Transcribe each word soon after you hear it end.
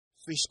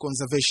Fish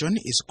conservation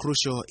is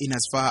crucial in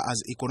as far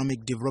as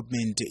economic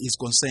development is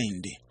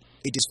concerned.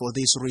 It is for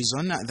this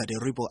reason that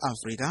Ripple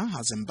Africa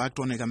has embarked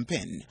on a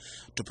campaign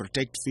to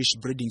protect fish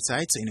breeding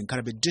sites in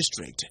Nkarabe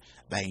district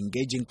by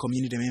engaging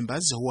community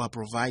members who are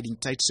providing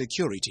tight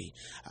security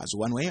as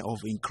one way of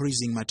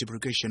increasing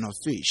multiplication of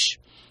fish.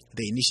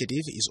 The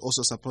initiative is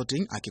also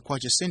supporting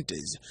aquaculture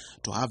centers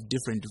to have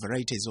different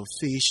varieties of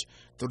fish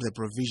through the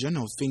provision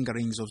of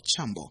fingerings of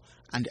chambo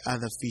and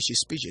other fish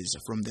species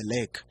from the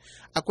lake.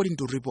 According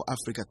to Ripple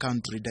Africa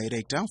Country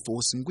Director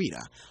Force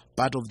Ngwira,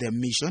 part of their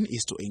mission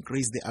is to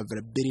increase the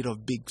availability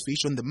of big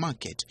fish on the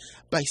market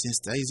by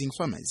sensitizing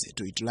farmers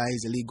to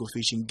utilize legal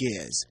fishing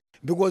gears.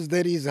 Because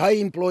there is high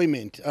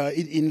employment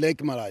in Lake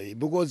Malawi,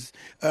 because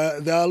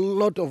there are a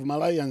lot of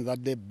Malawians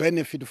that they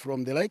benefit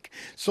from the lake.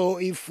 So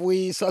if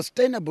we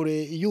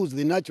sustainably use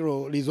the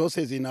natural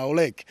resources in our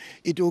lake,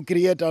 it will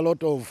create a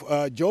lot of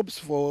jobs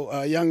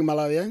for young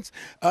Malawians.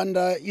 And,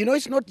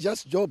 it's not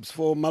just jobs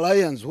for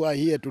Malawians who are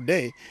here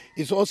today,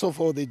 it's also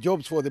for the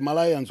jobs for the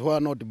Malawians who are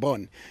not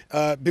born,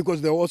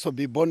 because they'll also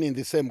be born in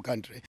the same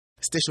country.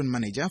 Station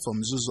manager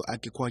from Zuzu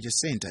Aquaculture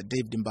Center,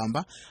 David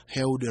Mbamba,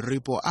 hailed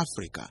Ripple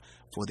Africa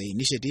for the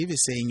initiative,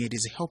 saying it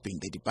is helping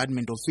the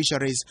Department of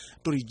Fisheries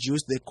to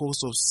reduce the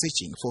cost of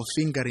searching for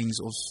fingerings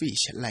of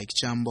fish like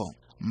chambo.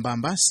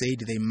 Mbamba said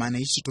they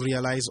managed to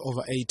realize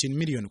over 18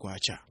 million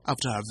kwacha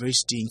after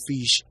harvesting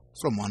fish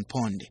from one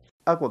pond.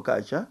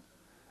 Aquaculture,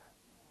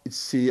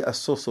 it's a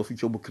source of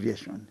job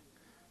creation.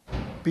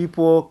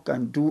 People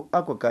can do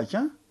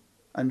aquaculture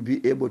and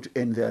be able to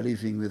earn their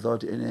living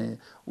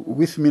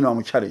with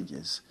minimum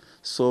challenges.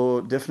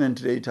 So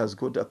definitely it has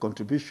got a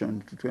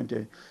contribution to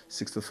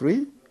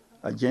 2063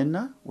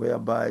 agenda,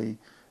 whereby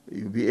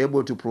you'll be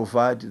able to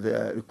provide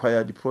the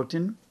required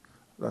protein,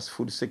 that's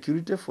food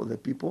security for the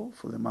people,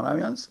 for the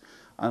Malawians,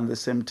 and at the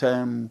same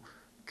time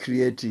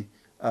create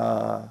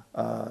a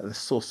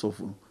source of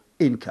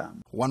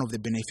income. One of the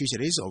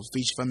beneficiaries of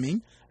fish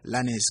farming,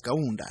 Lanes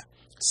Kaunda,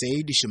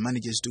 said she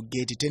manages to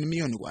get 10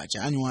 million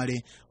kwacha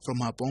annually from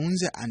her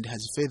ponds and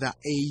has further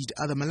aided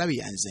other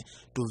Malawians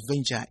to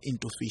venture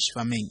into fish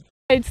farming.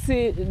 It's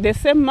the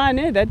same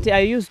money that I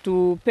used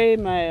to pay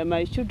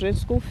my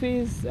children's school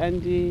fees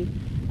and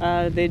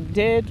the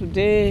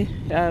day-to-day,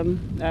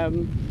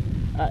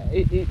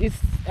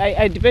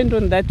 I depend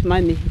on that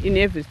money in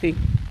everything.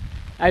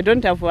 I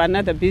don't have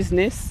another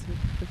business.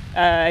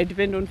 I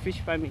depend on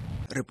fish farming.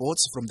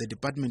 Reports from the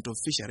Department of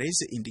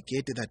Fisheries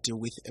indicate that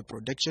with a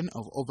production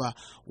of over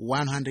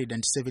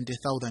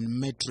 170,000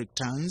 metric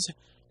tons,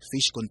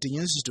 fish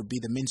continues to be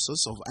the main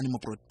source of animal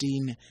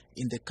protein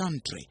in the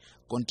country,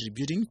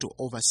 contributing to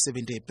over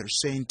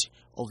 70%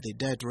 of the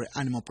dietary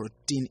animal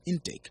protein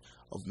intake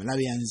of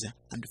Malawians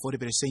and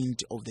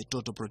 40% of the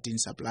total protein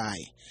supply.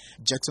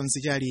 Jackson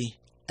Sijali,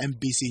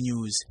 MBC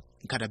News,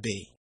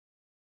 Nkarabe.